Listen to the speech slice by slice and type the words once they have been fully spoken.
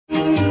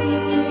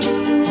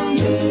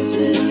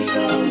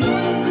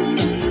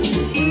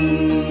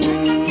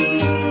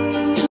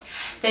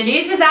The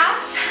news is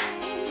out.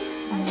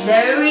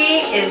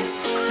 Zoe is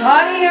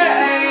starting her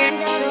own.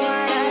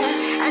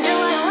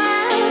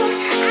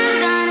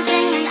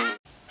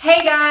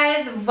 Hey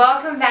guys,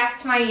 welcome back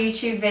to my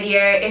YouTube video.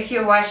 If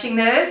you're watching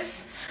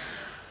this,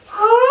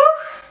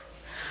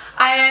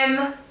 I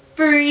am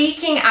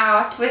freaking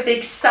out with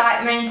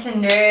excitement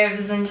and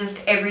nerves and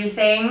just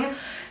everything.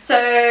 So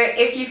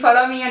if you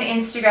follow me on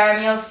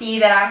Instagram, you'll see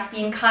that I've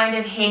been kind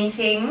of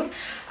hinting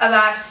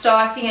about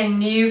starting a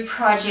new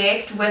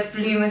project with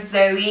Bloom with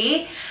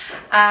Zoe,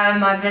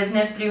 my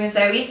business Bloom with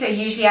Zoe. So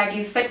usually I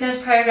do fitness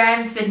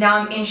programs, but now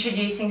I'm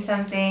introducing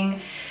something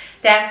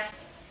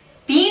that's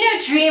been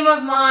a dream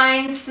of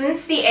mine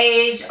since the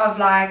age of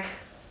like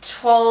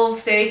 12,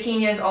 13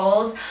 years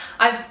old.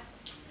 I've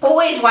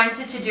always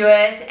wanted to do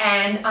it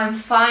and I'm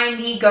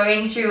finally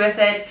going through with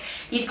it.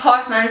 These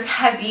past months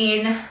have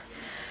been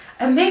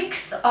a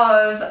mix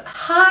of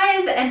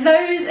highs and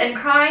lows and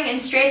crying and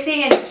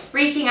stressing and just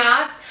freaking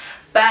out,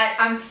 but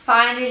I'm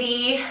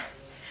finally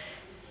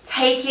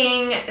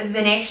taking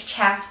the next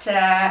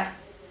chapter.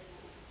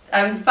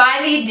 I'm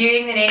finally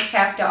doing the next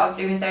chapter of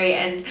Bloom with Zoe,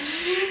 and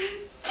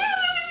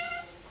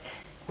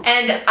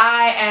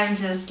I am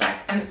just like,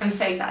 I'm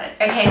so excited.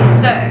 Okay,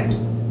 so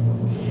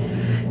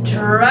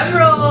drum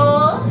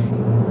roll.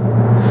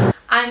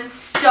 I'm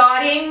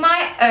starting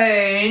my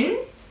own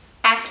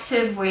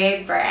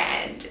activewear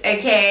brand.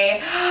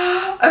 Okay.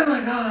 Oh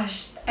my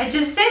gosh, I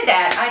just said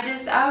that.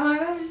 Oh my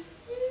god.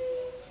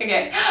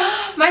 Okay.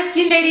 My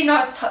skin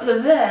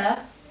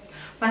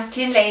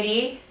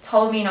lady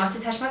told me not to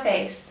touch my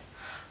face,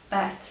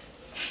 but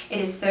it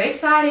is so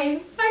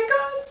exciting. My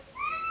god.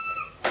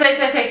 So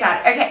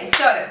excited. Okay,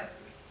 so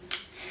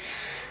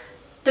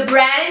the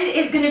brand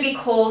is going to be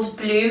called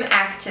Bloom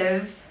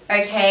Active,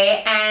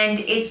 okay, and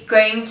it's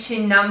going to,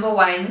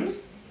 #1,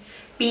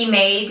 be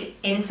made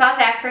in South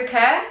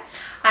Africa.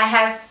 I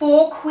have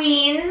 4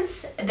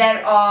 queens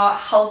that are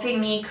helping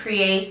me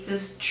create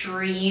this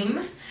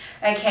dream,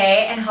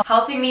 okay, and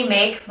helping me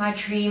make my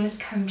dreams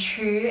come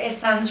true. It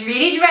sounds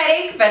really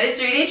dramatic, but it's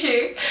really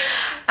true.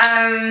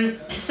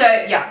 So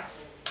yeah,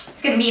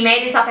 it's going to be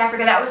made in South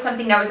Africa. That was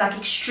something that was like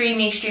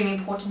extremely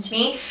important to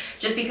me,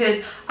 just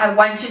because I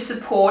want to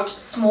support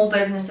small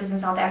businesses in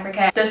South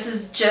Africa. This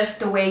is just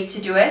the way to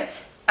do it.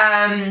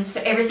 So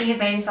everything is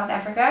made in South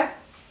Africa.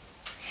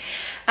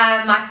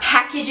 My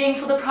packaging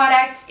for the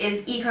products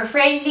is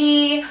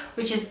eco-friendly,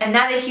 which is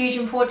another huge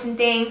important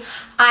thing.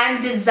 I'm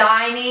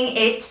designing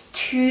it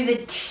to the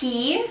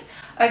T,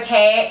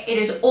 okay? It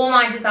is all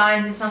my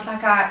designs. It's not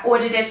like I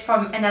ordered it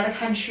from another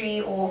country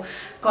or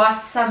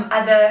got some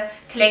other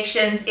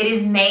collections. It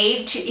is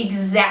made to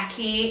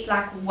exactly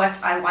like what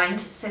I want,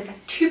 so it's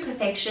like to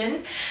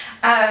perfection.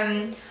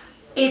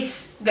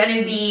 It's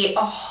gonna be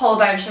a whole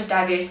bunch of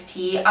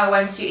diversity. I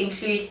want to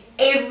include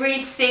every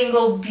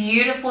single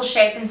beautiful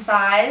shape and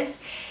size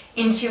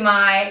into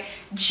my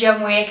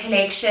gym wear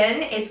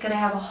collection. It's gonna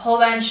have a whole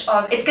bunch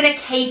of, it's gonna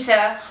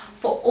cater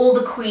for all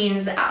the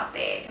queens out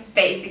there,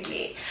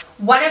 basically.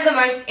 One of the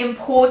most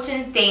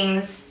important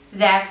things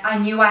that I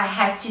knew I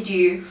had to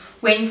do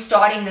when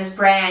starting this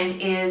brand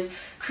is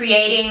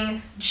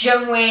creating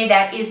gym wear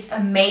that is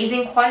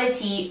amazing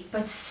quality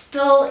but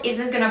still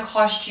isn't gonna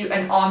cost you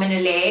an arm and a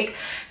leg,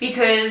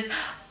 because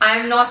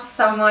I'm not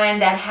someone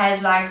that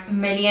has like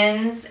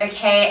millions,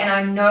 okay, and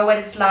I know what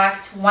it's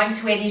like to want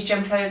to wear these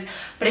gym clothes,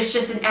 but it's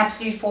just an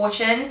absolute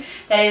fortune.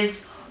 That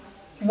is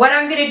what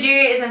I'm gonna do,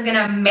 is I'm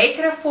gonna make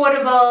it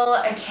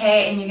affordable,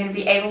 okay, and you're gonna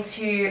be able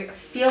to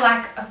feel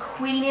like a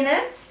queen in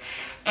it,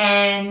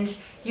 and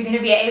you're going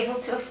to be able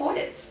to afford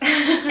it.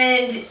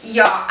 And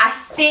yeah, I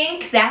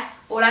think that's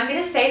all I'm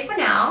going to say for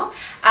now.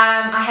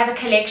 I have a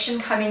collection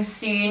coming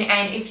soon,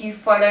 and if you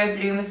follow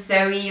Bloom with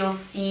Zoe, you'll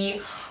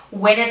see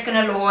when it's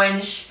going to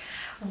launch,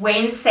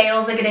 when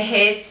sales are going to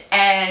hit,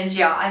 and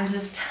yeah, I'm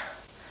so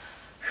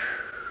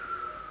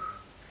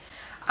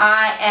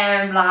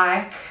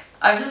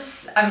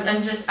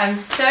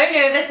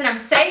nervous and I'm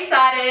so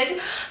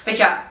excited. But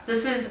yeah,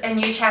 this is a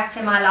new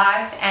chapter in my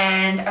life,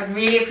 and I'd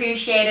really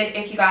appreciate it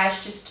if you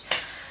guys just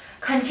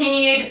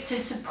continued to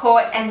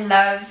support and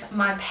love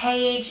my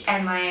page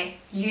and my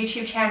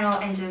YouTube channel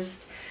and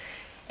just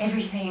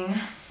everything.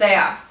 So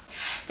yeah,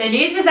 the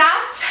news is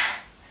out.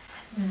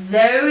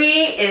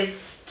 Zoe is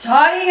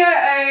starting her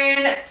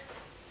own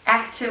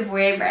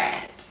activewear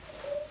brand.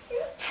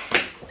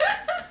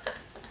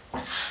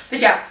 But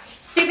yeah,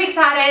 super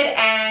excited,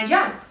 and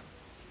yeah,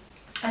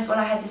 that's all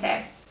I had to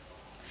say.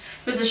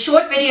 It was a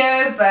short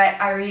video, but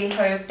I really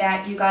hope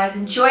that you guys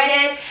enjoyed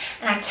it,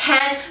 and I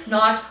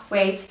cannot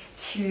wait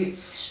to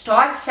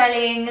start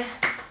selling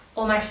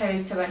all my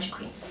clothes to a bunch of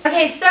queens.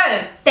 Okay, so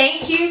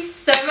thank you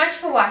so much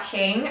for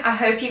watching. I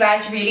hope you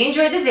guys really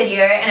enjoyed the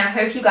video, and I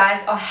hope you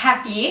guys are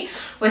happy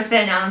with the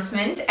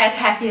announcement, as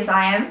happy as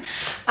I am.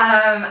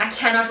 I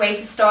cannot wait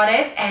to start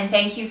it, and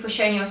thank you for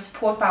showing your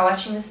support by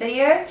watching this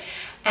video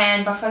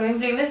and by following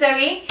Bloom with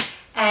Zoe.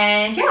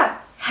 And yeah,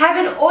 have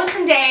an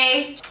awesome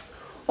day.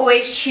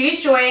 Always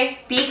choose joy,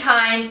 be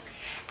kind,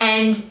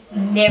 and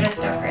never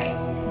stop praying.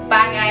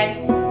 Bye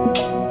guys.